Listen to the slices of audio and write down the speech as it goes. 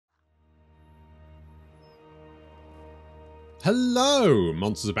Hello,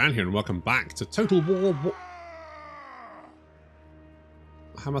 Monsters of Ban here, and welcome back to Total War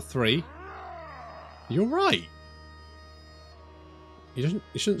Warhammer 3. You're right. You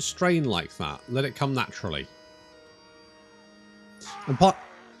shouldn't strain like that. Let it come naturally. And part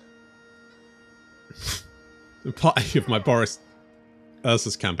of my Borus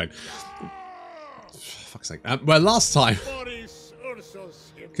Ursus Campaign. Fuck's sake. Well, last time,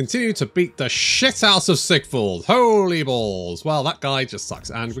 continue to beat the shit out of Sigvald. Holy balls. Well, that guy just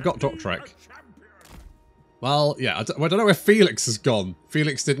sucks. And we got Doctrek. Well, yeah, I don't know where Felix has gone.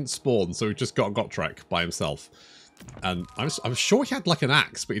 Felix didn't spawn, so we just got Gotrek by himself. And I'm sure he had like an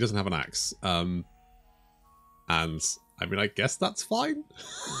axe, but he doesn't have an axe. And I mean, I guess that's fine.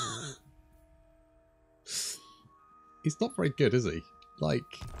 He's not very good, is he? Like,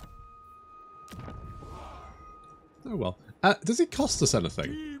 oh well. Does he cost us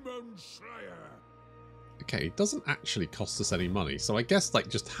anything? Okay, it doesn't actually cost us any money, so I guess like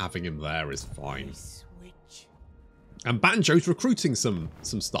just having him there is fine. And Banjo's recruiting some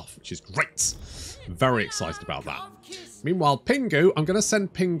stuff, which is great. Very excited about that. Meanwhile, Pingu, I'm going to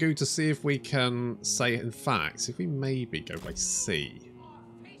send Pingu to see if we can say, in fact, if we maybe go by sea.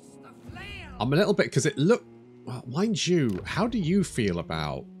 I'm a little bit, because it looked, well, mind you, how do you feel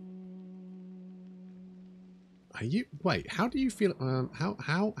about... Wait, how do you feel...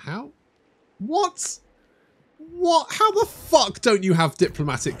 How? What? What? How the fuck don't you have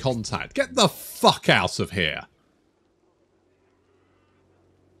diplomatic contact? Get the fuck out of here.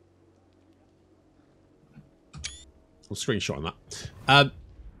 I'm screenshotting that.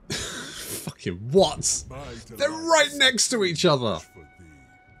 Fucking what? They're right next to each other.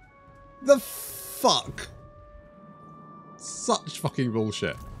 The fuck? Such fucking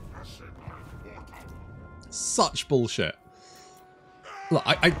bullshit. Such bullshit. Look,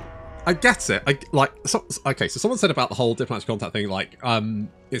 I get it. Okay, so someone said about the whole diplomatic contact thing, like,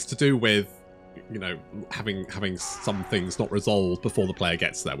 it's to do with, you know, having some things not resolved before the player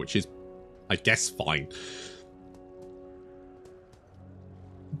gets there, which is, I guess, fine.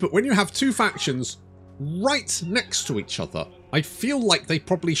 But when you have two factions right next to each other, I feel like they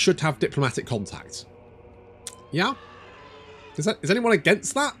probably should have diplomatic contact. Yeah? Is anyone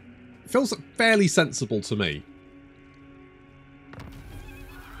against that? It feels fairly sensible to me.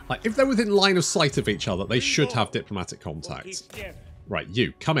 Like, if they're within line of sight of each other, they should have diplomatic contact. Right,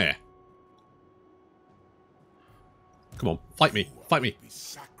 you, come here. Come on, fight me, fight me.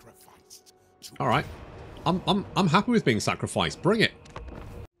 Alright. I'm happy with being sacrificed. Bring it.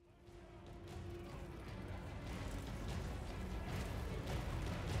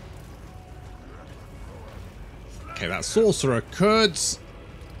 Okay, that sorcerer could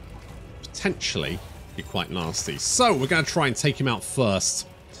potentially be quite nasty. So, we're going to try and take him out first.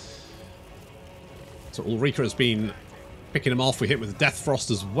 So, Ulrika has been picking him off. We hit him with the Death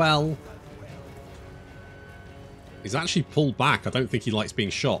Frost as well. He's actually pulled back. I don't think he likes being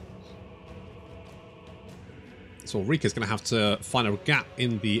shot. So, Ulrika's going to have to find a gap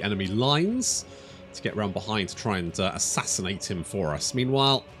in the enemy lines to get around behind to try and assassinate him for us.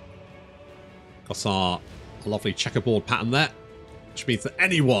 Meanwhile, got our lovely checkerboard pattern there, which means that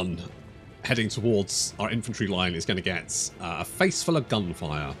anyone heading towards our infantry line is going to get a face full of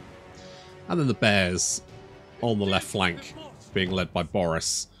gunfire. And then the bears on the left flank being led by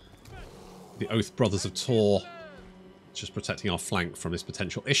Boris. The Oath Brothers of Tor just protecting our flank from this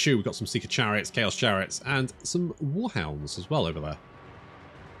potential issue. We've got some Seeker Chariots, Chaos Chariots, and some Warhounds as well over there.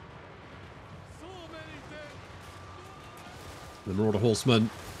 The Marauder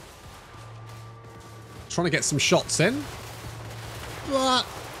Horsemen trying to get some shots in, but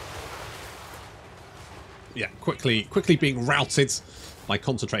yeah, quickly being routed by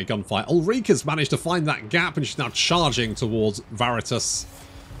concentrated gunfire. Ulrika's managed to find that gap, and she's now charging towards Veritas.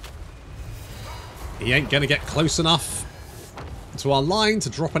 He ain't going to get close enough to our line to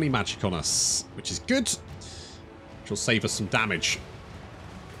drop any magic on us, which is good. Which will save us some damage.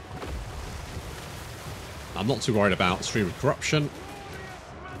 I'm not too worried about Stream of Corruption.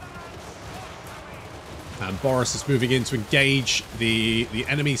 And Boris is moving in to engage the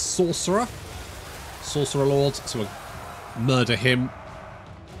enemy Sorcerer. Sorcerer Lord to murder him.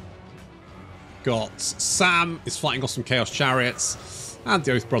 Got Sam is fighting off some Chaos Chariots. And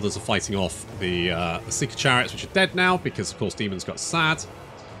the Oath Brothers are fighting off the Seeker Chariots, which are dead now because, of course, Demons got sad.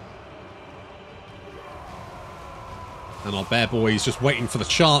 And our Bear Boys just waiting for the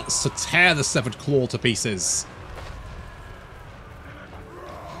chance to tear the Severed Claw to pieces.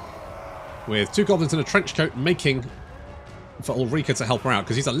 With two goblins in a trench coat making for Ulrika to help her out,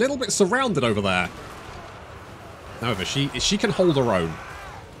 because he's a little bit surrounded over there. However, she can hold her own.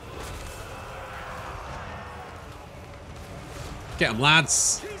 Get 'em,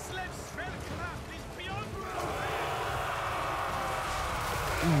 lads.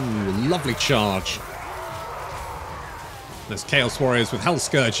 Ooh, lovely charge. There's Chaos Warriors with Hell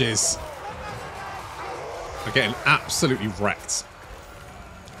Scourges. Are getting absolutely wrecked.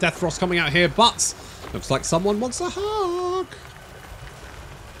 Death Frost coming out here, but looks like someone wants a hug.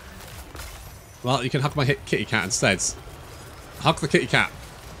 Well, you can hug my kitty cat instead. Hug the kitty cat.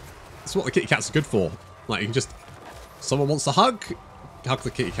 That's what the kitty cats are good for. Like, you can just... Someone wants a hug? Hug the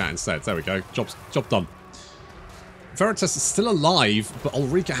kitty cat instead. There we go. Job done. Veritas is still alive, but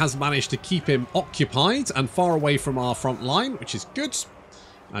Ulrika has managed to keep him occupied and far away from our front line, which is good.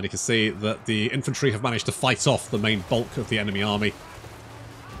 And you can see that the infantry have managed to fight off the main bulk of the enemy army.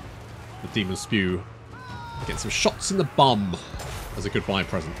 The Demon Spew getting some shots in the bum as a goodbye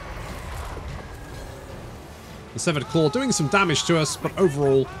present. The Severed Claw doing some damage to us, but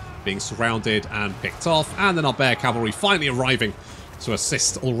overall being surrounded and picked off. And then our Bear Cavalry finally arriving to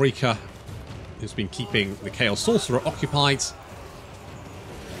assist Ulrika, who's been keeping the Chaos Sorcerer occupied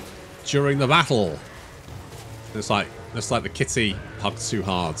during the battle. It's like the kitty hugged too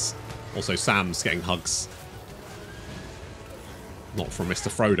hard. Also, Sam's getting hugs. Not from Mr.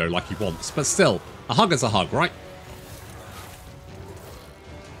 Frodo like he wants, but still, a hug is a hug, right?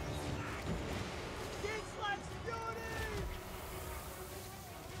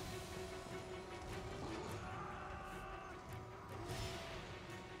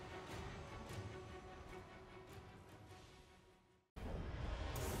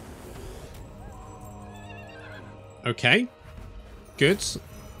 Okay. Good.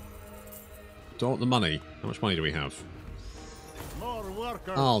 Don't want the money. How much money do we have? More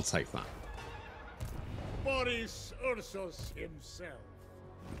workers. I'll take that. Boris Ursus himself.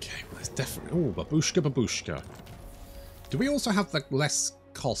 Okay, well, there's definitely... Oh, babushka, babushka. Do we also have the less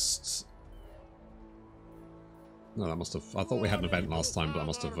costs? No, that must have... I thought we had an event last time, but I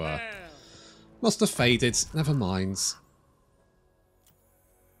must have faded. Never mind.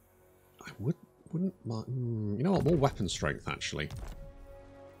 I wouldn't mind... you know what? More weapon strength, actually.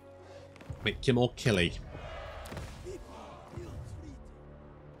 Make you more killy.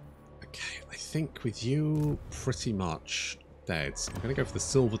 Okay, I think with you pretty much dead, I'm going to go for the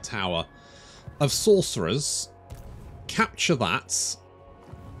Silver Tower of Sorcerers. Capture that.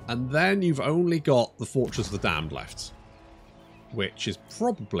 And then you've only got the Fortress of the Damned left. Which is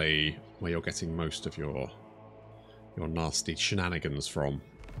probably where you're getting most of your nasty shenanigans from.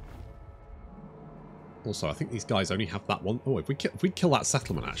 Also, I think these guys only have that one. Oh, if we kill that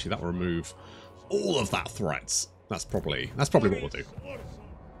settlement, actually, that will remove all of that threat. That's probably what we'll do.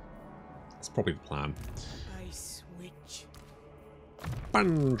 That's probably the plan.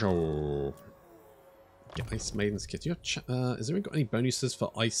 Banjo. Get Ice Maiden's kit. Do you have has anyone got any bonuses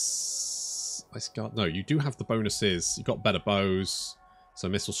for Ice Guard? No, you do have the bonuses. You've got better bows. So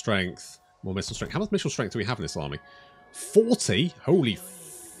missile strength. More missile strength. How much missile strength do we have in this army? 40? Holy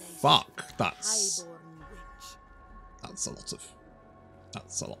fuck. That's a lot of...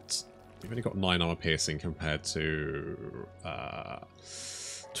 That's a lot. We've only got 9 armor piercing compared to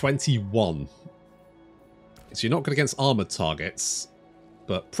 21. So you're not good against armored targets,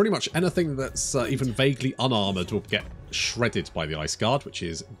 but pretty much anything that's even vaguely unarmored will get shredded by the Ice Guard, which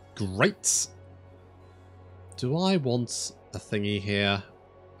is great. Do I want a thingy here?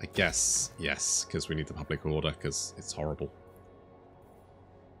 I guess yes, because we need the public order, because it's horrible.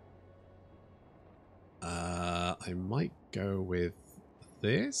 I might go with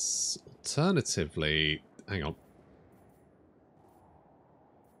this. Alternatively, hang on.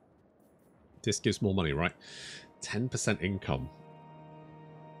 This gives more money, right? 10% income.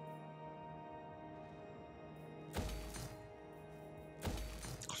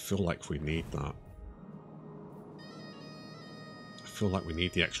 I feel like we need that. I feel like we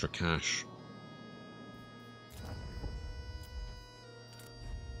need the extra cash.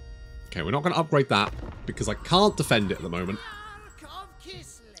 Okay, we're not going to upgrade that because I can't defend it at the moment. So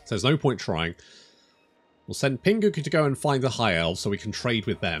there's no point trying. We'll send Pingu to go and find the High Elves so we can trade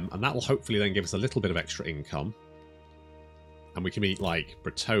with them, and that will hopefully then give us a little bit of extra income. And we can meet, like,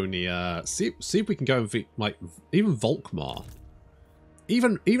 Bretonia. See if we can go and meet, like, even Volkmar.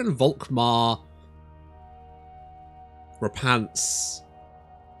 Even Volkmar, Rapants,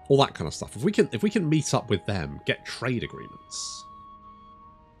 all that kind of stuff. If we can meet up with them, get trade agreements.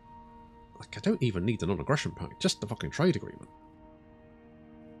 Like, I don't even need the non-aggression pact, just the fucking trade agreement.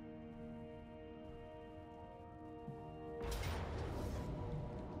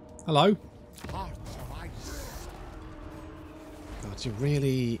 Hello? God, you're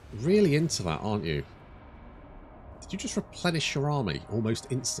really into that, aren't you? Did you just replenish your army almost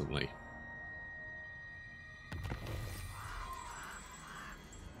instantly?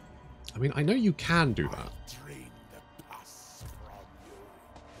 mean, I know you can do that.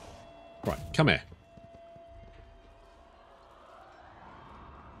 Right, come here.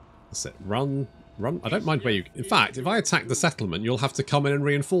 That's it. Run. Run. I don't mind where you... In fact, if I attack the settlement, you'll have to come in and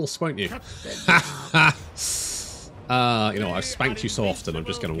reinforce, won't you? You know, I've spanked you so often, I'm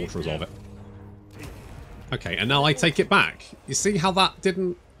just going to auto-resolve it. Okay, and now I take it back. You see how that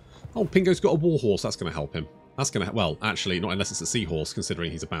didn't... Oh, Pingo's got a warhorse. That's going to help him. That's going to... Well, actually, not unless it's a seahorse,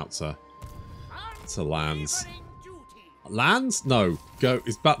 considering he's about to land. Lands? No. Go.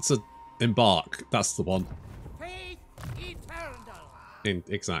 He's about to embark. That's the one.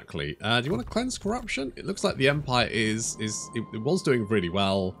 Exactly. Do you want to cleanse corruption? It looks like the Empire it was doing really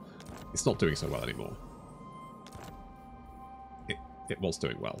well. It's not doing so well anymore. It was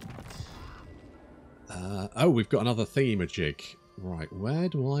doing well. Oh, we've got another thingamajig. Right, where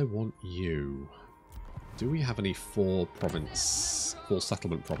do I want you? Do we have any four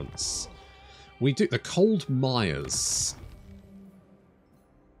settlement province? We do. The Cold Myers.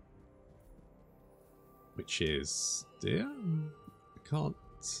 Which is... Dear? I can't...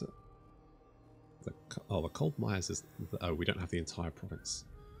 the Cold Myers is... Oh, we don't have the entire province.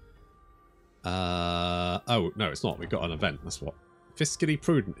 Oh, no, it's not. We've got an event. That's what. Fiscally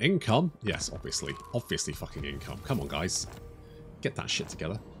prudent. Income? Yes, obviously. Obviously fucking income. Come on, guys. Get that shit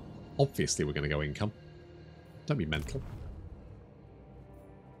together. Obviously we're going to go income. Don't be mental.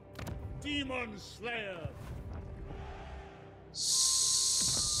 Demon Slayer. So,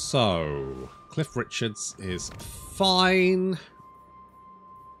 Cliff Richards is fine.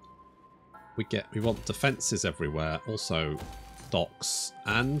 We want defences everywhere. Also, docks.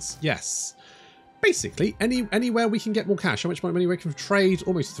 And, yes. Basically, anywhere we can get more cash. How much money we can trade?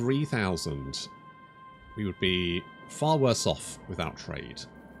 Almost 3,000. We would be far worse off without trade.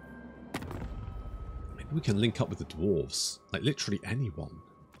 Maybe we can link up with the dwarves. Like, literally anyone.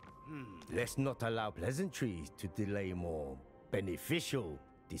 Let's not allow pleasantries to delay more beneficial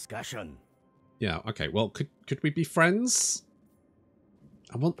discussion. Yeah, okay. Well, could we be friends?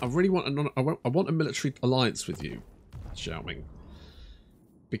 I really want a military alliance with you, Xiaoming.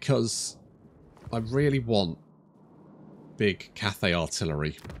 Because I really want big Cathay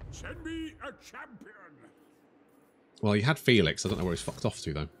artillery. Send me a champion. Well, you had Felix. I don't know where he's fucked off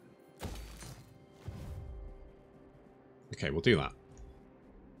to, though. Okay, we'll do that.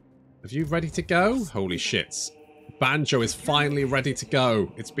 Are you ready to go? Holy shit. Banjo is finally ready to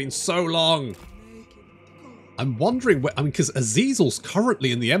go. It's been so long. I'm wondering... I mean, because Azazel's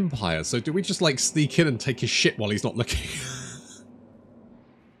currently in the Empire, so do we just, like, sneak in and take his shit while he's not looking?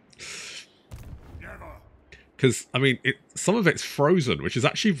 Because, I mean, some of it's frozen, which is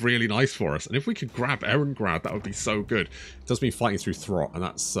actually really nice for us. And if we could grab Erengrad, that would be so good. It does mean fighting through Throt, and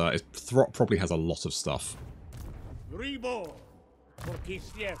that's... Throt probably has a lot of stuff. Rebo for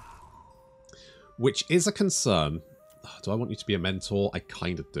Kislev. Which is a concern. Do I want you to be a mentor? I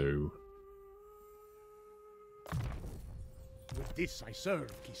kind of do. With this I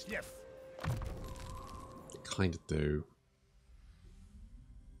serve Kislev. I kind of do.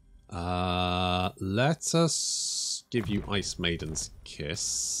 Let us give you Ice Maiden's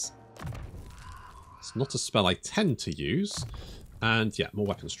Kiss. It's not a spell I tend to use. And yeah, more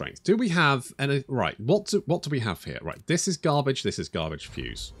weapon strength. Do we have any... Right, what do we have here? Right, this is garbage,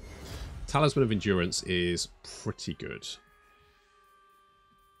 Fuse. Talisman of Endurance is pretty good.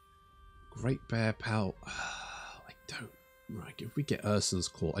 Great Bear Pelt. I don't... Right, if we get Ursun's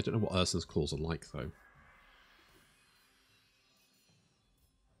Claw... I don't know what Ursun's Claws are like, though.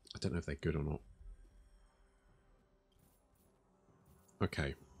 I don't know if they're good or not.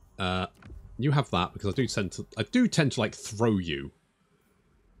 Okay. You have that, because I do tend to like throw you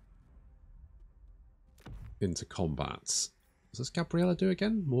into combat. Does this Gabriella do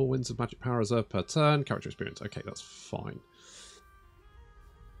again? More wins of magic power reserve per turn. Character experience. Okay, that's fine.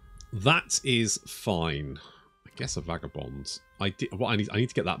 That is fine. I guess a vagabond. I need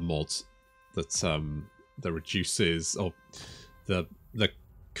to get that mod that reduces the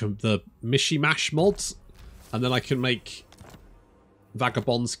Mishimash mods, and then I can make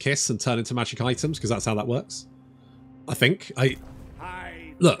Vagabond's Kiss and turn into magic items, because that's how that works. I think.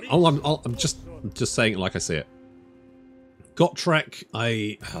 Look, I'm just saying it like I see it. Gotrek,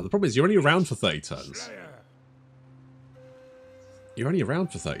 the problem is you're only around for 30 turns. You're only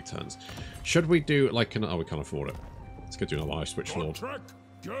around for 30 turns. Should we do like an... Oh, we can't afford it. Let's go do another Ice Switch Lord.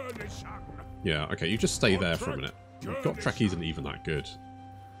 Yeah, okay, you just stay there for a minute. Gotrek isn't even that good.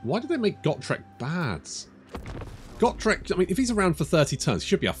 Why did they make Gotrek bad? Gotrek, I mean, if he's around for 30 turns, he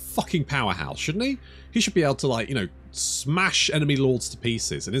should be a fucking powerhouse, shouldn't he? He should be able to, like, you know, smash enemy lords to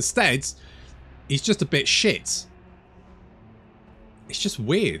pieces. And instead, he's just a bit shit. It's just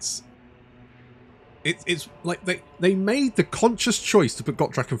weird. It's like they made the conscious choice to put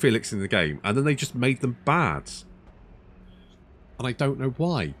Gottrak and Felix in the game, and then they just made them bad. And I don't know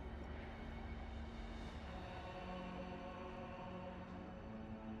why.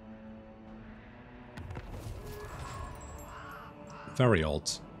 Very odd.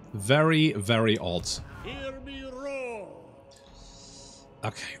 Very, very odd. Hear me roar.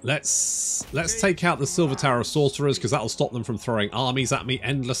 Okay, let's take out the Silver Tower of Sorcerers, because that'll stop them from throwing armies at me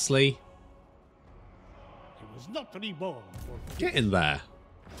endlessly. I was not reborn for Get in there.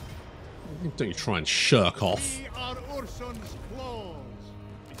 Don't you try and shirk off. We are Ursun's claws.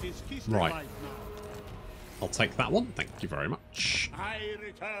 It is Kislev Right. now. I'll take that one. Thank you very much. I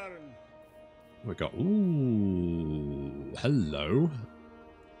return. We got... Ooh. Hello.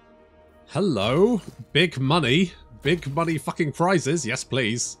 Hello. Big money. Big money fucking prizes. Yes,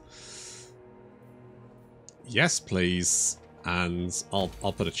 please. Yes, please. And I'll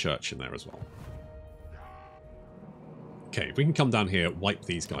put a church in there as well. Okay, if we can come down here, wipe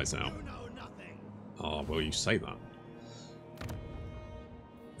these guys out. Oh, well, you say that.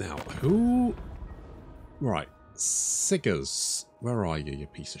 Now, who... Right. Siggers. Where are you, you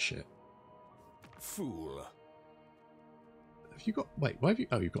piece of shit? Fool. Have you got... Wait, where have you...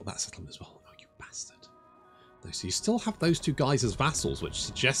 Oh, you've got that settlement as well. Oh, you bastard. No, so you still have those two guys as vassals, which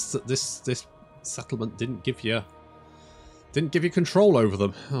suggests that this settlement didn't give you control over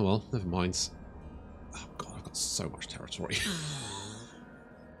them. Oh, well, never mind. Oh, God, I've got so much territory.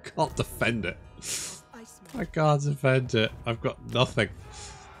 Can't defend it. I can't defend it. I've got nothing.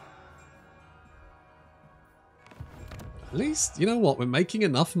 At least, you know what? We're making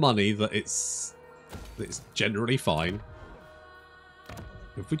enough money that it's generally fine.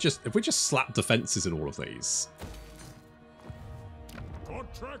 If we just slap defenses in all of these.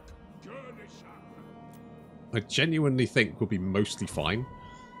 I genuinely think we'll be mostly fine.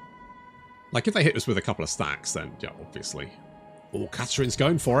 Like, if they hit us with a couple of stacks, then, yeah, obviously. Oh, Catherine's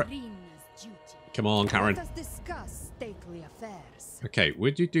going for it. Come on, Karen. Let us discuss stately affairs. Okay,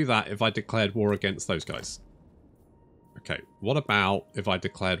 would you do that if I declared war against those guys? Okay, what about if I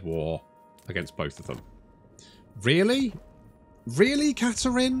declared war against both of them? Really? Really,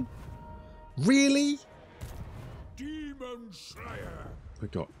 Catherine? Really? Demon Slayer. We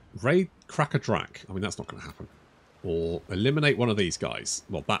got raid Cracker Drac. I mean, that's not going to happen. Or eliminate one of these guys.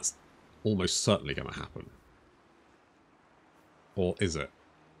 Well, that's almost certainly going to happen. Or is it?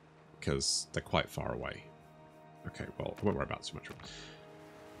 Because they're quite far away. Okay, well, I won't worry about it too much.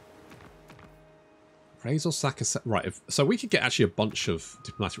 Raise or sack a set. Right, so we could get actually a bunch of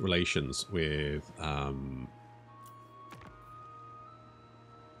diplomatic relations with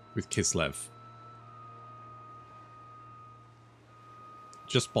Kislev.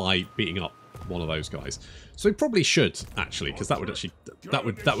 Just by beating up one of those guys. So we probably should, actually, because that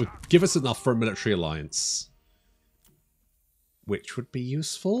would give us enough for a military alliance. Which would be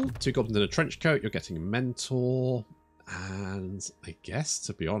useful. 2 goblins in a trench coat, you're getting a mentor. And I guess,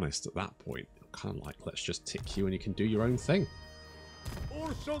 to be honest, at that point, I'm kind of like, let's just tick you and you can do your own thing.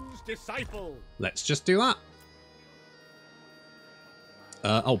 Ursun's disciple. Let's just do that.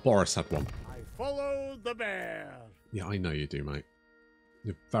 Oh, Boris had one. I follow the bear. Yeah, I know you do, mate.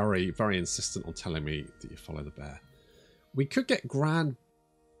 You're very, very insistent on telling me that you follow the bear. We could get Grand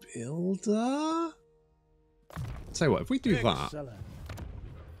Builder. Tell you what, if we do that,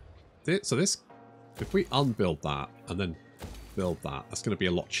 so this, if we unbuild that and then build that, that's going to be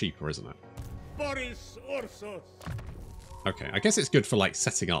a lot cheaper, isn't it? Boris Ursus. Okay, I guess it's good for like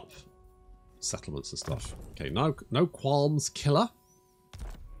setting up settlements and stuff. Okay, no qualms, killer.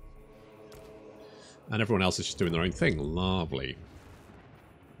 And everyone else is just doing their own thing. Lovely.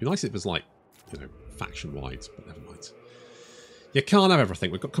 It'd be nice if it was like, you know, faction-wide, but never mind. You can't have everything.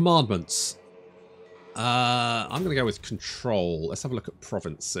 We've got commandments. I'm going to go with control. Let's have a look at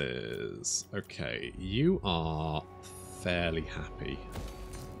provinces. Okay, you are fairly happy.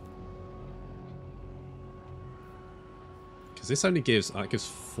 Because this only gives, it gives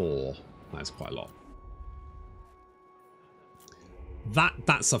 4. That's quite a lot.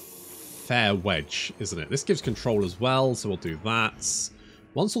 That's a fair wedge, isn't it? This gives control as well, so we'll do that.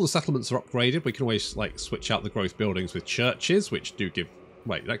 Once all the settlements are upgraded, we can always like switch out the growth buildings with churches, which do give...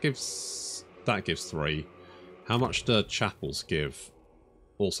 Wait, that gives 3. How much do chapels give?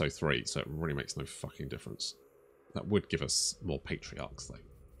 Also 3, so it really makes no fucking difference. That would give us more patriarchs, though.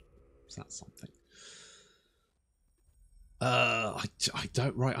 So that's something. I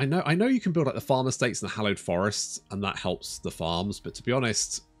don't... Right, I know you can build like the farm estates and the hallowed forests, and that helps the farms, but to be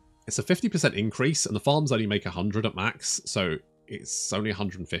honest, it's a 50% increase, and the farms only make 100 at max, so it's only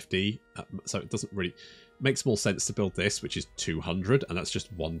 150, so it doesn't really... makes more sense to build this, which is 200, and that's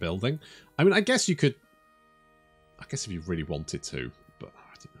just one building. I mean, I guess you could... I guess if you really wanted to, but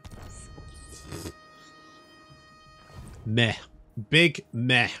I don't know. Meh. Big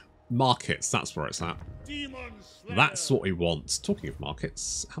meh. Markets, that's where it's at. That's what we want. Talking of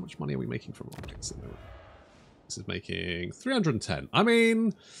markets, how much money are we making from markets at the moment? This is making 310. I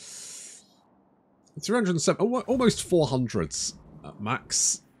mean, 307, almost 400s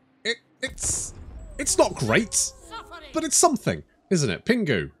max. It's not great, but it's something, isn't it?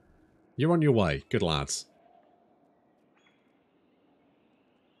 Pingu, you're on your way. Good lads.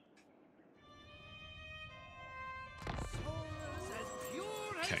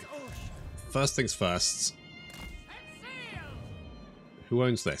 Okay. First things first. Who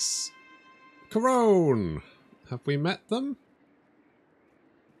owns this? Corone! Have we met them?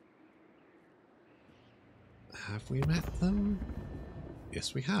 Have we met them?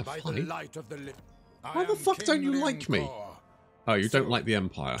 Yes, we have. Hi. How the fuck don't you like me? Oh, you don't like the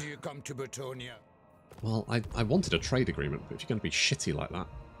Empire. Do you come to Bretonia? Well, I wanted a trade agreement, but if you're going to be shitty like that...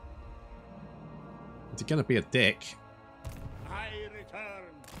 If you're going to be a dick...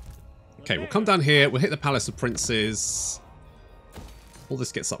 Okay, we'll come down here, we'll hit the Palace of Princes. All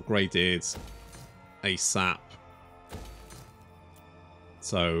this gets upgraded ASAP.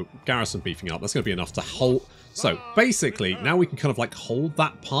 So, garrison beefing up, that's going to be enough to hold... So, basically, now we can kind of like hold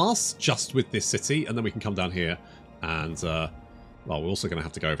that pass just with this city, and then we can come down here and, well, we're also going to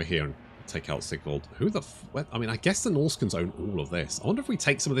have to go over here and take out Sigvald. Who the I mean, I guess the Norskans own all of this. I wonder if we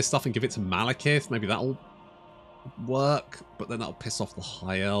take some of this stuff and give it to Malekith, maybe that'll work, but then that'll piss off the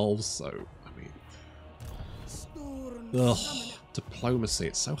High Elves, so, I mean... Ugh, diplomacy,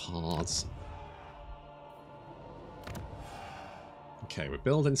 it's so hard. Okay, we're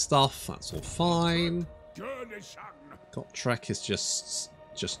building stuff, that's all fine. Gotrek is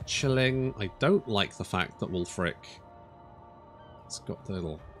just chilling. I don't like the fact that Wulfric... It's got the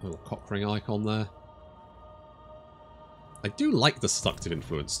little cock-ring icon there. I do like the seductive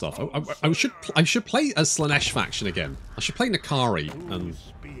influence stuff. I should play as Slanesh faction again. I should play Nakari and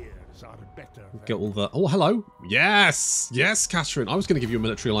get all the... Oh, hello. Yes, yes, Catherine. I was going to give you a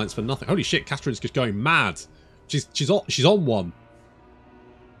military alliance for nothing. Holy shit, Catherine's just going mad. She's on one.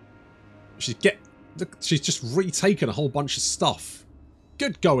 She's just retaken a whole bunch of stuff.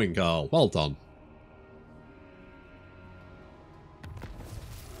 Good going, girl. Well done.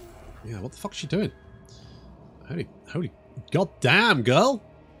 Yeah, what the fuck's she doing? Holy goddamn, girl!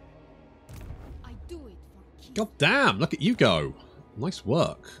 I do it for Goddamn, look at you go. Nice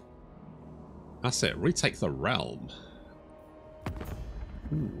work. That's it. Retake the realm.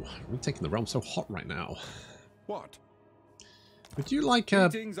 Ooh, retaking the realm so hot right now. What? Would you like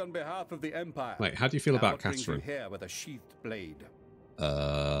Greetings on behalf of the Empire. Wait, how do you feel about What brings you Catherine? here with a sheathed blade?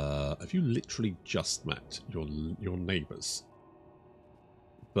 Have you literally just met your neighbours?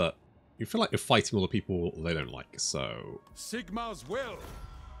 But you feel like you're fighting all the people they don't like, so... Sigmar's will.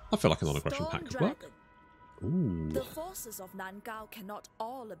 I feel like a non-aggression pact could work. Ooh. The forces of Nangao cannot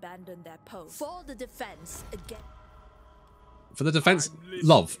all abandon their post. For the defense against... For the defense...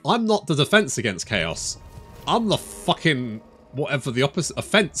 Love, I'm not the defense against chaos. I'm the fucking... Whatever the opposite...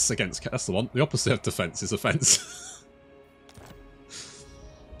 Offense against... That's the one. The opposite of defense is offense.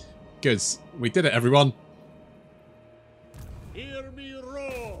 Good. We did it, everyone. Hear me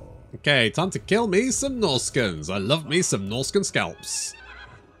roar. Okay, time to kill me some Norskans. I love me some Norskan scalps.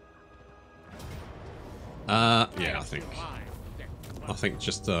 Yeah, I think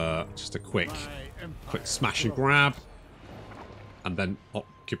just a quick smash and grab, and then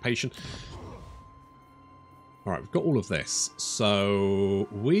occupation. All right, we've got all of this, so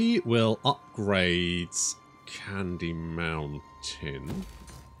we will upgrade Candy Mountain.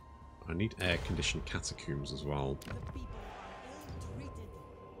 I need air-conditioned catacombs as well.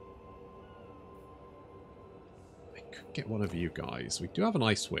 I could get one of you guys. We do have an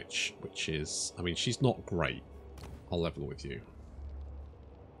Ice Witch, which is... I mean, she's not great. I'll level with you.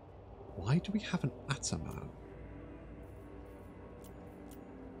 Why do we have an Ataman?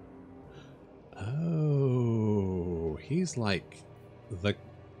 Oh, he's like the...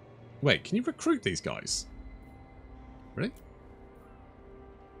 Wait, can you recruit these guys? Really?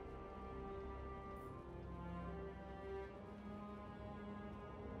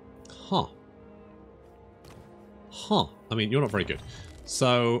 Huh. Huh. I mean, you're not very good.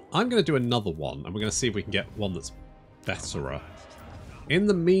 So, I'm going to do another one, and we're going to see if we can get one that's betterer. In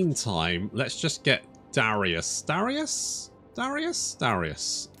the meantime, let's just get Darius. Darius? Darius?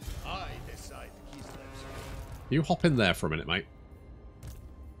 Darius. I decide the key steps. You hop in there for a minute, mate.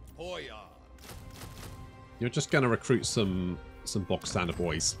 Hoya. You're just going to recruit some bog standard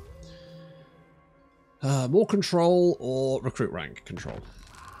boys. More control or recruit rank control?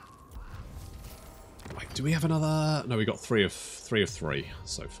 Wait, do we have another? No, we got three of three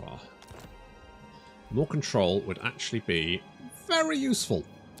so far. More control would actually be very useful.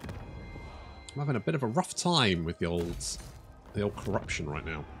 I'm having a bit of a rough time with the old corruption right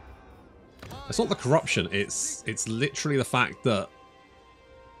now. It's not the corruption, it's literally the fact that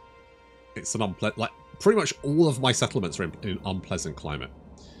it's an unpleasant, like pretty much all of my settlements are in unpleasant climate.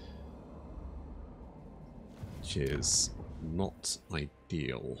 Which is not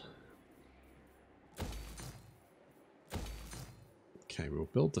ideal. Okay, we'll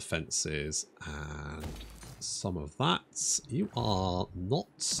build defences and some of that. You are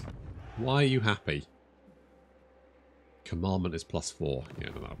not. Why are you happy? Commandment is +4. Yeah,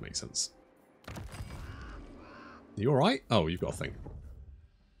 no, that would make sense. You alright? Oh, you've got a thing.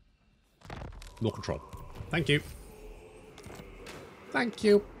 More control. Thank you. Thank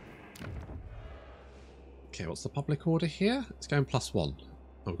you. Okay, what's the public order here? It's going +1. Oh,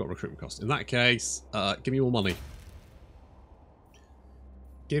 we've got recruitment cost. In that case, give me more money.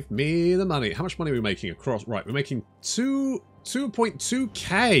 Give me the money. How much money are we making across? Right, we're making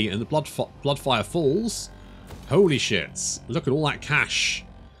 2.2k in the Bloodfire Falls. Holy shit. Look at all that cash.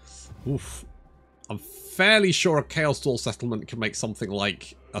 Oof. I'm fairly sure a Chaos Dwarf settlement can make something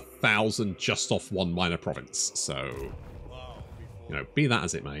like 1,000 just off one minor province. So, you know, be that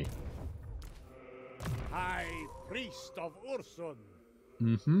as it may. High Priest of Ursun.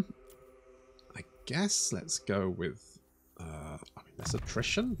 Mm-hmm. I guess let's go with I mean, there's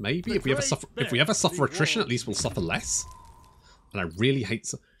attrition, maybe. If we ever suffer attrition, at least we'll suffer less. And I really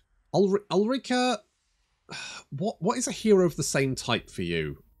hate Ulrika. What is a hero of the same type for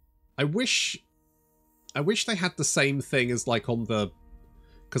you? I wish they had the same thing as like on the,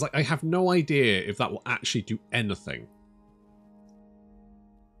 because I have no idea if that will actually do anything.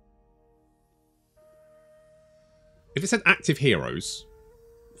 If it said active heroes,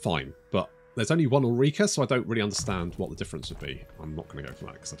 fine, but there's only one Ulrika, so I don't really understand what the difference would be. I'm not going to go for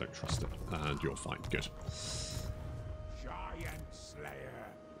that because I don't trust it. And you're fine. Good. Giant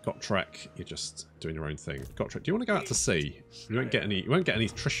Slayer. Gotrek, you're just doing your own thing. Gotrek, do you want to go out to sea? You won't get any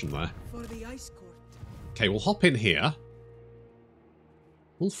attrition there. For the ice court. Okay, we'll hop in here.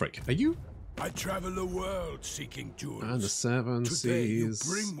 Ulfric, are you? I travel the world seeking jewels. And the seven Today you seas.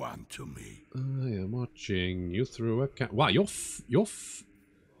 bring one to me. I am watching you through a cat. Wow,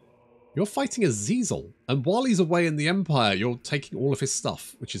 you're fighting Azazel, and while he's away in the Empire, you're taking all of his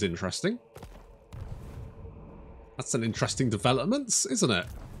stuff, which is interesting. That's an interesting development, isn't it?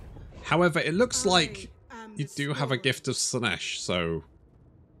 However, it looks like you do have a gift of Slanesh, so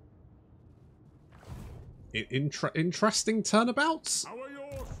interesting turnabouts. How are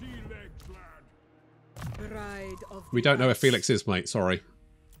your sea legs, lad? Bride of We don't know where Felix is, mate. Sorry.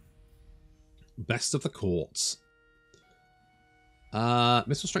 Best of the courts.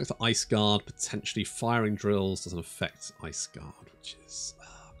 Missile strength for Ice Guard, potentially firing drills doesn't affect Ice Guard, which is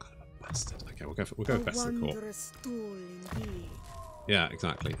kind of a bastard. Okay, we'll go with best of the court. Yeah,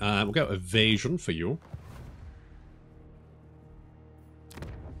 exactly. We'll go evasion for you,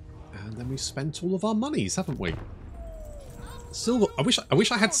 and then we spent all of our monies, haven't we? Still, I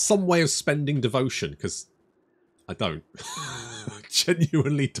wish I had some way of spending devotion, because I don't.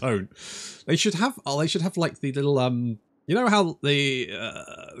 Genuinely don't. They should have like the little you know how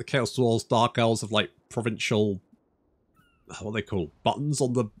the Chaos Dwarfs, Dark Elves have like provincial, what are they called, buttons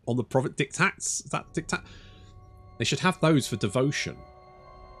on the province diktats? Is that diktat? They should have those for devotion.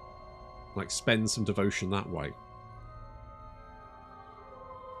 Like spend some devotion that way.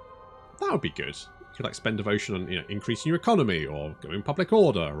 That would be good. You could like spend devotion on, you know, increasing your economy or going public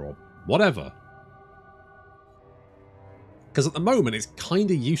order or whatever. Because at the moment it's kind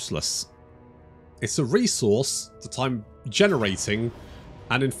of useless. It's a resource that I'm generating,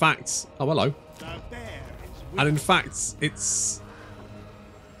 and in fact, oh hello. And in fact, it's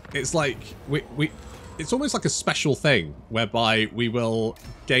like it's almost like a special thing whereby we will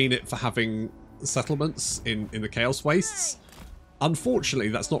gain it for having settlements in the Chaos Wastes. Unfortunately,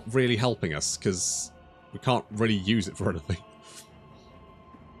 that's not really helping us because we can't really use it for anything.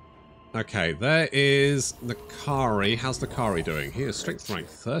 Okay, there is Nakari. How's Nakari doing? He has strength rank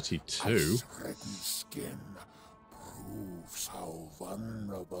 32. Skin proves how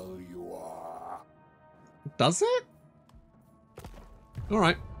vulnerable you are. Does it?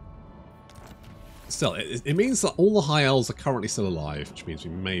 Alright. Still, it means that all the High Elves are currently still alive, which means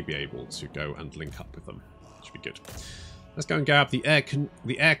we may be able to go and link up with them. Which would be good. Let's go and grab the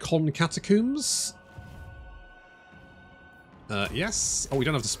Aircon Catacombs. Yes. Oh, we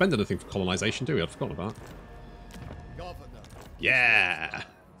don't have to spend anything for colonization, do we? I'd forgotten about that. Governor. Yeah.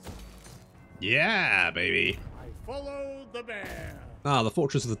 Yeah, baby. I follow the bear. Ah, the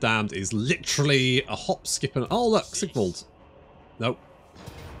Fortress of the Damned is literally a hop, skip, and... Oh, look, Sigvald. Nope.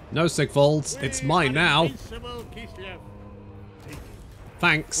 No, Sigvald. It's mine now. Invincible, Kislev.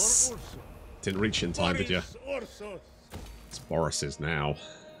 Thanks. For Ursun. Didn't reach in time, did you? Boris Ursus. It's Boris's now.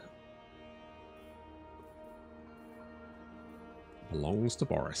 Belongs to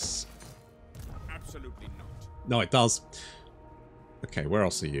Boris. Absolutely not. No, it does. Okay, where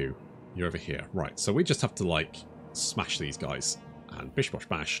else are you? You're over here. Right, so we just have to, like, smash these guys. And bish bosh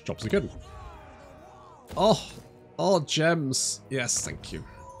bash, jobs are good. Oh! Oh, gems. Yes, thank you.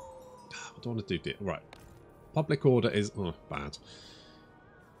 I don't want to do... Right. Public order is... Oh, bad.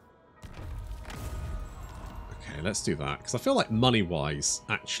 Okay, let's do that. Because I feel like money-wise,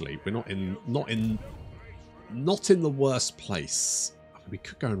 actually, we're not in the worst place. I mean, we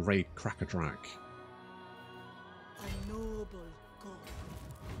could go and raid Cracker-Drag. A noble goal.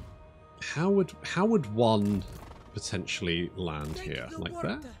 How would one potentially land here? Like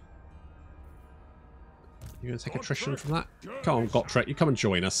that? You gonna take attrition from that? Come on, Gottret, you come and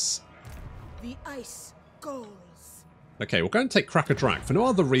join us. The ice goes. Okay, we'll go and take Cracker-Drag for no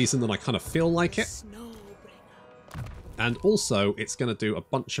other reason than I kind of feel like it. Snowbringer. And also, it's going to do a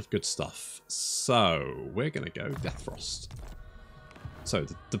bunch of good stuff. So, we're going to go Death Frost. So,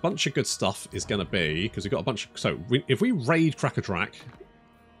 the bunch of good stuff is going to be... Because we've got a bunch of... So, if we raid Cracker-Drag,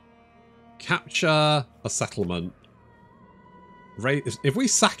 capture a settlement, if we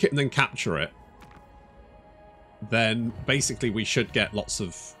sack it and then capture it, then basically we should get lots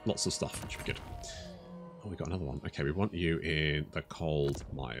of stuff, which would be good. Oh, we got another one. Okay, we want you in the Cold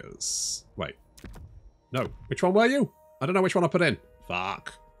Mires. Wait. No. Which one were you? I don't know which one I put in.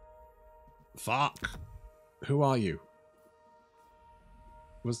 Fuck. Fuck. Who are you?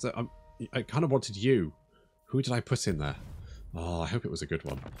 Was there... I kind of wanted you. Who did I put in there? Oh, I hope it was a good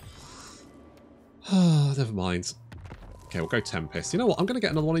one. Oh, never mind. Okay, we'll go Tempest. You know what? I'm going to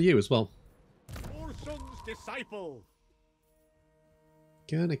get another one of you as well. Ursun's disciple.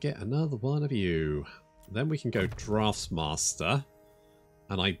 Gonna get another one of you. Then we can go Draftsmaster.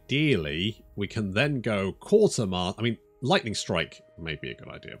 And ideally, we can then go Quartermaster. I mean, Lightning Strike may be a good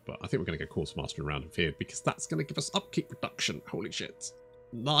idea, but I think we're going to go Quartermaster in Round and Feared because that's going to give us upkeep reduction. Holy shit.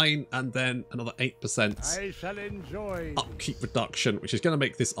 9 and then another 8% I shall enjoy upkeep reduction, which is going to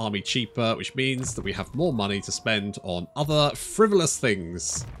make this army cheaper, which means that we have more money to spend on other frivolous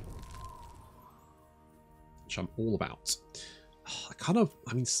things. Which I'm all about. Okay,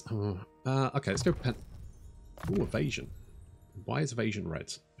 let's go Ooh, evasion. Why is evasion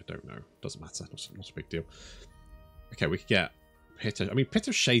red? I don't know. Doesn't matter. Not a big deal. Okay, we could get Pit of... I mean, Pit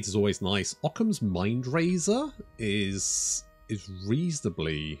of Shades is always nice. Occam's Mind Razor is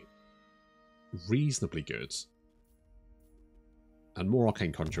reasonably good. And more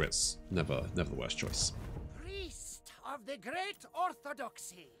Arcane Conduits, never the worst choice. Priest of the Great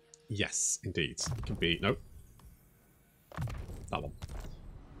Orthodoxy. Yes, indeed. It can be... Nope. That one.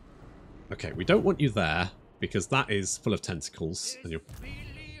 Okay, we don't want you there, because that is full of tentacles. And you're...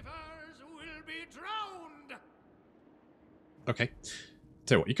 Believers will be drowned. Okay.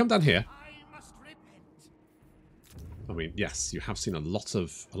 Tell you what, you come down here. I must repent. I mean, yes, you have seen a lot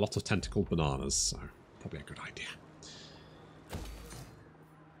of tentacled bananas, so probably a good idea.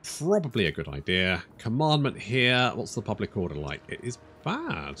 Probably a good idea. Commandment here. What's the public order like? It is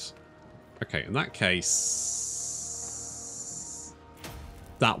bad. Okay, in that case...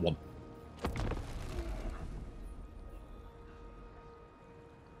 That one.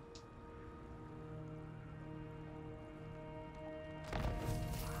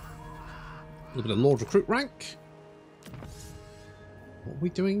 A little bit of Lord Recruit rank. What are we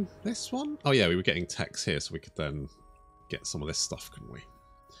doing this one? Oh yeah, we were getting techs here, so we could then get some of this stuff, couldn't we?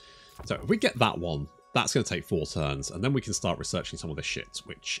 So if we get that one, that's going to take 4 turns, and then we can start researching some of this shit,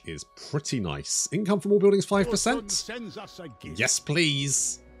 which is pretty nice. Income from all buildings 5%? Sends us a gift. Yes,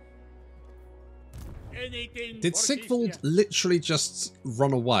 please. Anything Did for Sigvald Kislev. literally just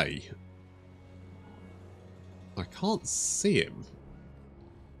run away? I can't see him.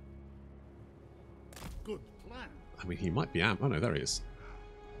 Good plan. I mean, he might be oh no, there he is.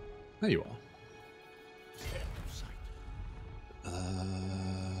 There you are.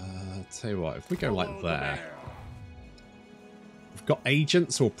 Tell you what, if we go like there, we've got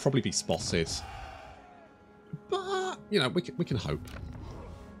agents who will probably be spotted, but you know we can hope.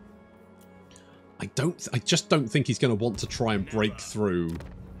 I just don't think he's going to want to try and break through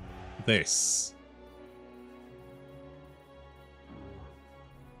this.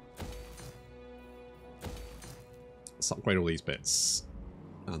 Let's upgrade all these bits,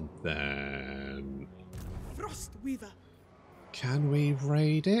 and then Frostweaver. Can we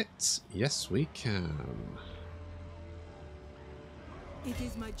raid it? Yes, we can. It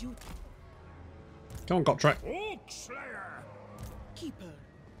is my duty. Come on, Gotrek. Slayer! Keeper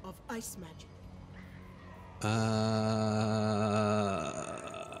of ice magic.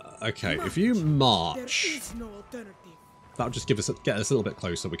 Okay, if you march, There is no alternative. that'll just get us a little bit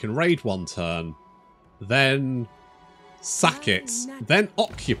closer. We can raid one turn, then sack it, then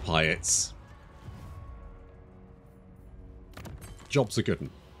occupy it. Job's a good one.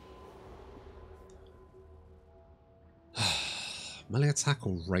 Melee attack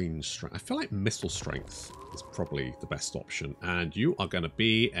or range strength? I feel like missile strength is probably the best option. And you are going to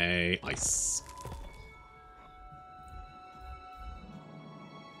be a ice.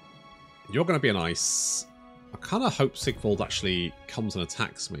 You're going to be an ice. I kind of hope Sigvald actually comes and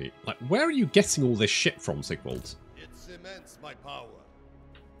attacks me. Like, where are you getting all this shit from, Sigvald? It's immense, my power.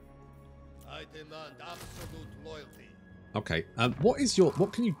 I demand absolute loyalty. Okay. What is your?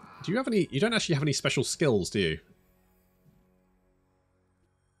 What can you? Do you have any? You don't actually have any special skills, do you?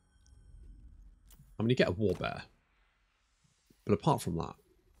 I mean, you get a war bear, but apart from that,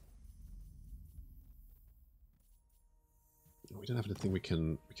 we don't have anything we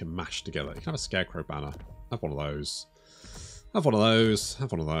can mash together. You can have a scarecrow banner. Have one of those. Have one of those.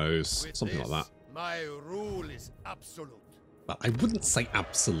 Have one of those. With Something this, like that. My rule is absolute. But I wouldn't say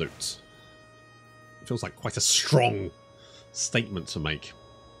absolute. It feels like quite a strong statement to make.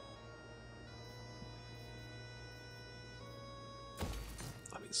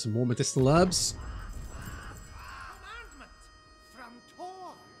 I mean, some more medicinal herbs.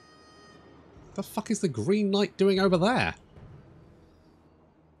 The fuck is the Green Knight doing over there?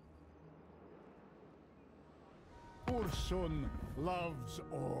 Ursun loves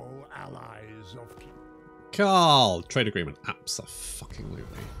all allies of king. Carl! Trade agreement.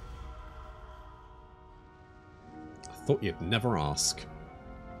 Abso-fucking-lutely. I thought you'd never ask.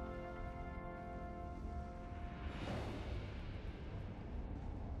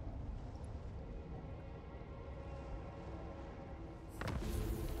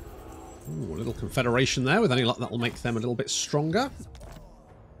 Ooh, a little confederation there. With any luck, that'll make them a little bit stronger.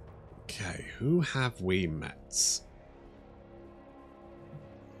 Okay, who have we met?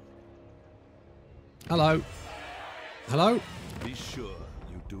 Hello. Hello? Be sure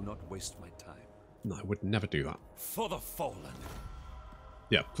you do not waste my time. No, I would never do that. For the fallen.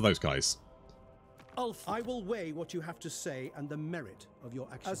 Yeah, for those guys. Ulf, I will weigh what you have to say and the merit of your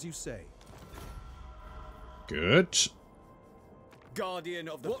action. As you say. Good. Guardian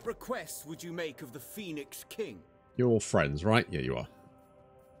of the... What requests would you make of the Phoenix King? You're all friends, right? Yeah, you are.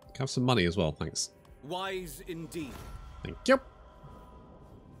 Can I have some money as well, thanks. Wise indeed. Thank you.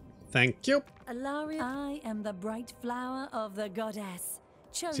 Thank you. Alaria, I am the bright flower of the goddess,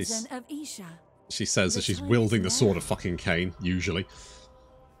 chosen of Isha. She says as she's wielding the sword of fucking Cain, usually.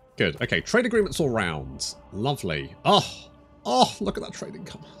 Good. Okay, trade agreements all round. Lovely. Oh, look at that trade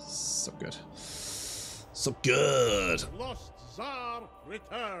income. So good. So good. Lost Tsar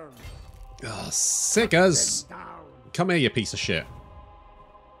return. Ah, sickers. Come here, you piece of shit.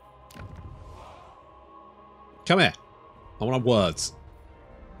 Come here. I want a word.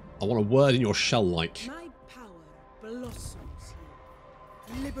 I want a word in your shell-like. My power blossoms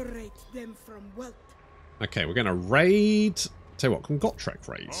here. Liberate them from wealth. Okay, we're going to raid... Tell you what, can Gotrek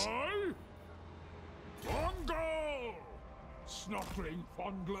raid? Aye? Bongo! Snottering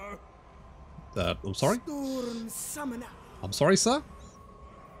fondler. I'm sorry? Storm summoner. I'm sorry, sir?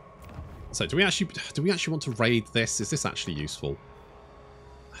 So, do we actually want to raid this? Is this actually useful?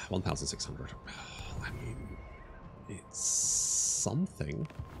 1,600. I mean, it's something.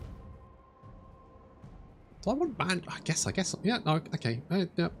 Do I want band? I guess. Yeah, no, okay.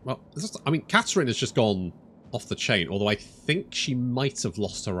 Yeah, well, I mean, Catherine has just gone off the chain, although I think she might have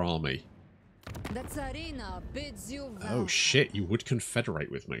lost her army. The Tsarina bids you well. Oh, shit, you would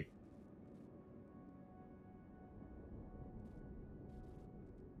confederate with me.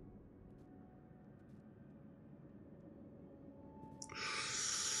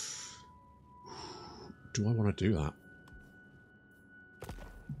 Do I want to do that?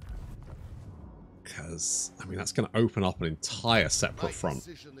 Because, I mean, that's going to open up an entire separate front.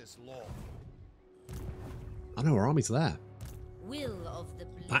 I know, her army's there. Will of the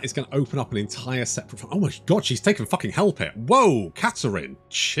That is going to open up an entire separate front. Oh my god, she's taken fucking hell pit. Whoa, Catherine,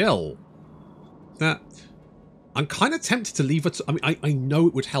 chill. I'm kind of tempted to leave her to... I mean, I know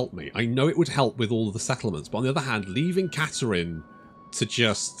it would help me. I know it would help with all of the settlements. But on the other hand, leaving Catherine to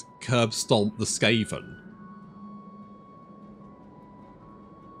just curb stomp the Skaven.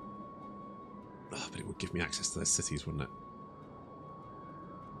 Oh, but it would give me access to their cities, wouldn't it?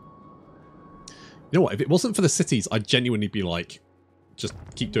 You know what? If it wasn't for the cities, I'd genuinely be like, just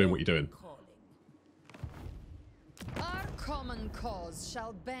keep doing what you're doing. Our common cause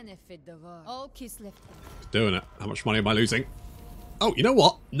shall benefit the world. All Kislev. Doing it. How much money am I losing? Oh, you know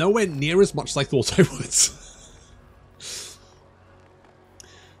what? Nowhere near as much as I thought I would.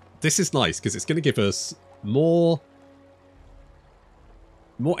 This is nice because it's going to give us more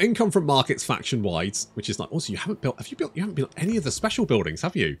income from markets faction wide, which is like. Also, you haven't built any of the special buildings,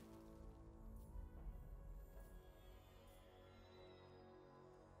 have you?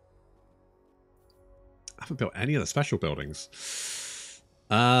 I haven't built any of the special buildings.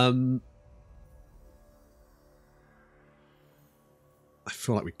 I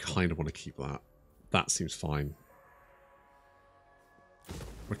feel like we kind of want to keep that. That seems fine.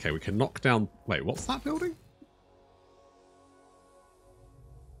 Okay, we can knock down... Wait, what's that building?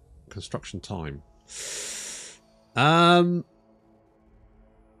 Construction time.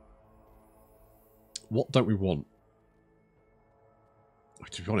 What don't we want?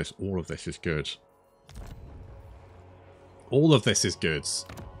 To be honest, all of this is good. All of this is good.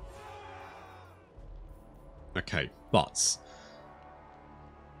 Okay, but...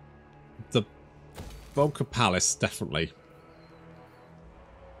 the Volca Palace, definitely.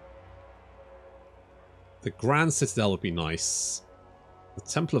 The Grand Citadel would be nice. The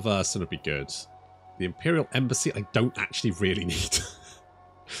Temple of Ursun would be good. The Imperial Embassy I don't actually really need.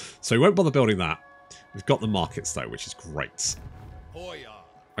 So we won't bother building that. We've got the markets though, which is great.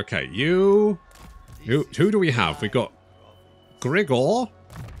 Okay, who do we have? We've got Grigor.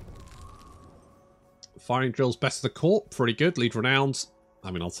 Firing drills best of the court, pretty good. Lead renowned.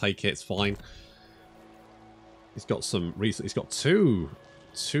 I mean, I'll take it, it's fine. He's got some reason. He's got two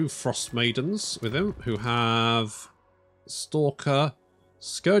Frost Maidens with him who have Stalker,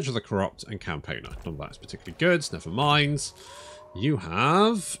 Scourge of the Corrupt, and Campaigner. None of that is particularly good. Never mind. You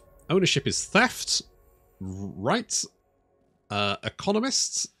have Ownership is Theft, right?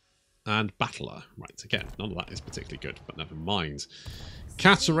 Economists and Battler. Right, again, none of that is particularly good, but never mind.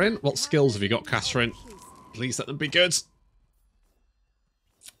 Catherine, what skills have you got, Catherine? Please let them be good.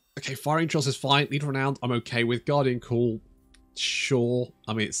 Okay, Firing Drills is fine. Lead Renowned, I'm okay with. Guardian Call, sure.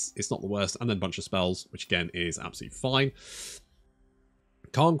 I mean, it's not the worst. And then a bunch of spells, which again is absolutely fine.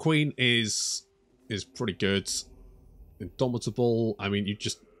 Khan Queen is pretty good. Indomitable. I mean, you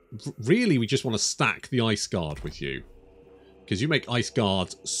just... Really, we just want to stack the Ice Guard with you. Because you make Ice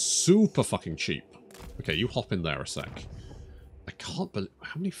Guard super fucking cheap. Okay, you hop in there a sec. I can't believe...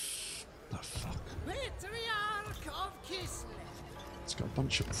 How many... the fuck? It's got a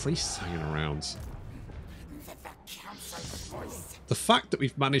bunch of priests hanging around. The fact that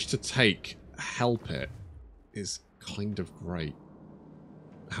we've managed to take Help It is kind of great.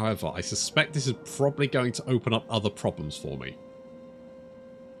 However, I suspect this is probably going to open up other problems for me.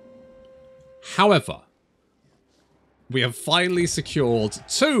 However, we have finally secured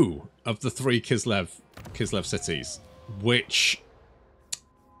 2 of the 3 Kislev cities, which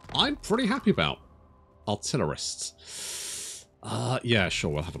I'm pretty happy about. Artillerists. Yeah, sure,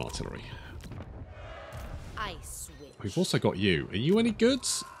 we'll have an artillery. We've also got you. Are you any good?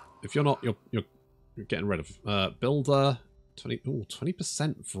 If you're not, you're getting rid of builder.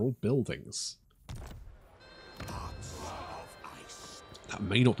 20% for all buildings. That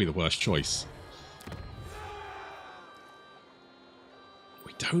may not be the worst choice.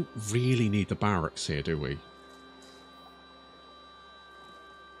 We don't really need the barracks here, do we?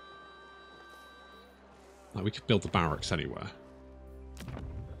 No, we could build the barracks anywhere.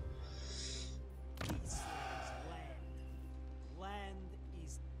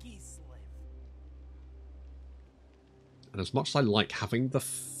 And as much as I like having the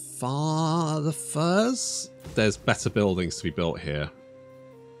furs, there's better buildings to be built here.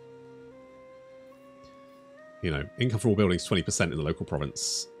 You know, income for all buildings 20% in the local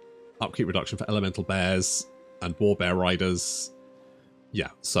province. Upkeep reduction for elemental bears and war bear riders. Yeah,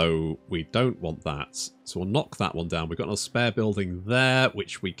 so we don't want that. So we'll knock that one down. We've got a spare building there,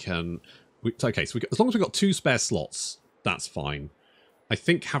 which we can... okay, so as long as we've got 2 spare slots, that's fine. I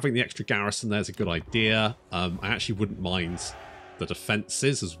think having the extra garrison there is a good idea. I actually wouldn't mind the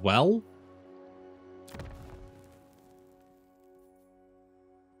defences as well.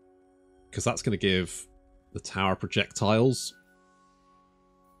 Because that's going to give the tower projectiles.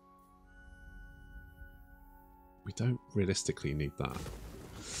 We don't realistically need that.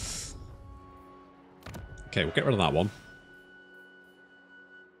 Okay, we'll get rid of that one.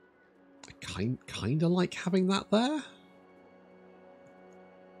 I kind of like having that there.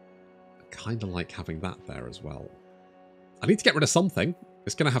 Kind of like having that there as well. I need to get rid of something.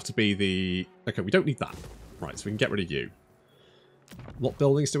 It's going to have to be the... Okay, we don't need that. Right, so we can get rid of you. What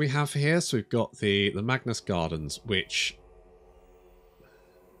buildings do we have here? So we've got the Magnus Gardens, which...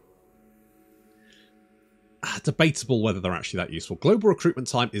 debatable whether they're actually that useful. Global recruitment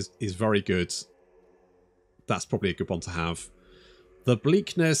time is very good. That's probably a good one to have. The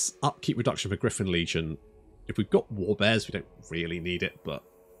bleakness, upkeep reduction for Griffin Legion. If we've got war bears, we don't really need it, but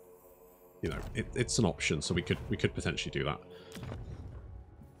you know, it's an option, so we could potentially do that.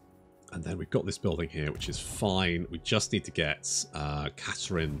 And then we've got this building here, which is fine. We just need to get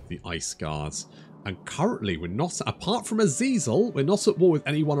Catherine, the Ice Guards. And currently, we're not, apart from Azazel, we're not at war with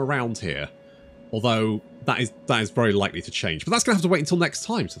anyone around here. Although that is very likely to change. But that's going to have to wait until next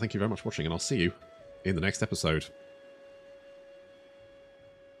time. So thank you very much for watching, and I'll see you in the next episode.